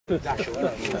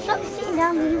Stop sitting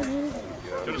down. Do you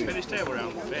want to spin this table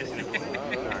around facing it?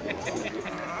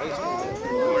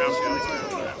 Go around, Charlie.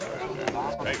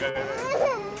 Right, go.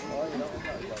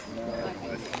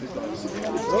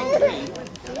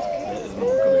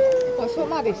 What's what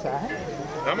Maddie said?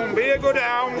 Thou mun be a good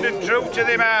hound and true to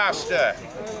thy master.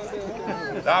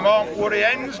 Thou mun worry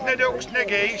hens, na ducks, na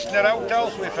geese, na out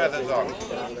else with feathers on.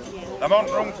 Thou mun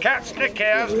run cats, na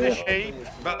cows, na sheep,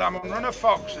 but thou mun run a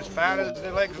fox as far as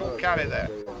thy legs will carry there.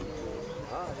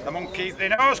 Thou mun keep thy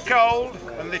nose cold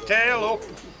and thy tail up,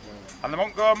 and thou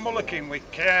mun go mullicking with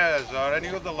cares or any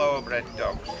other low-bred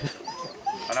dogs.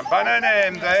 And I'm banner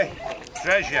name thee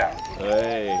Treasure.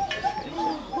 Hey.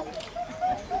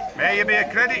 May you be a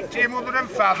credit to your mother and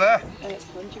father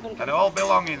and all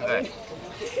belonging there.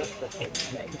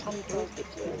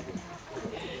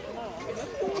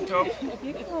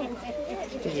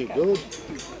 Is he good?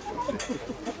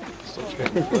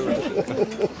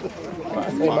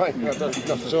 I'm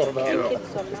not sure about that.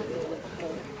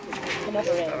 Come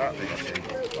over here.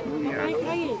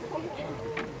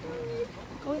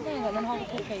 Go in there then and hold the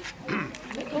puppy.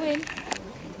 Go in.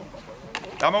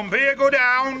 Thou mun be a good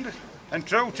hound and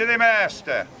true to thy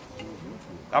master.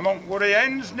 Thou mun worry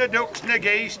hens, na ducks, na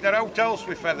geese, na out else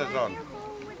with feathers on.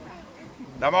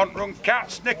 Thou mun run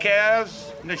cats, na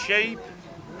cows, na sheep,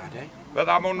 but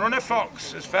thou mun run a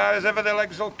fox as far as ever thy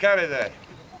legs will carry thee.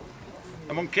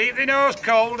 Thou mun keep thy nose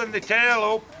cold and thy tail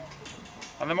up,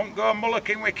 and thou mun go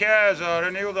mullicking with cares or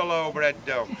any other low-bred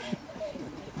dogs.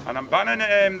 And I'm banning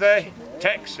name thee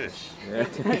Texas.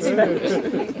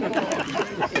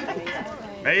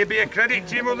 May you be a credit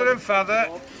to your mother and father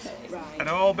and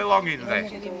all belonging there.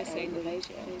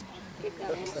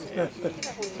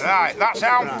 Right, that's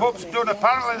hound pups done.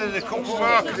 Apparently there's a couple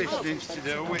more christenings to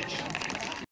do, which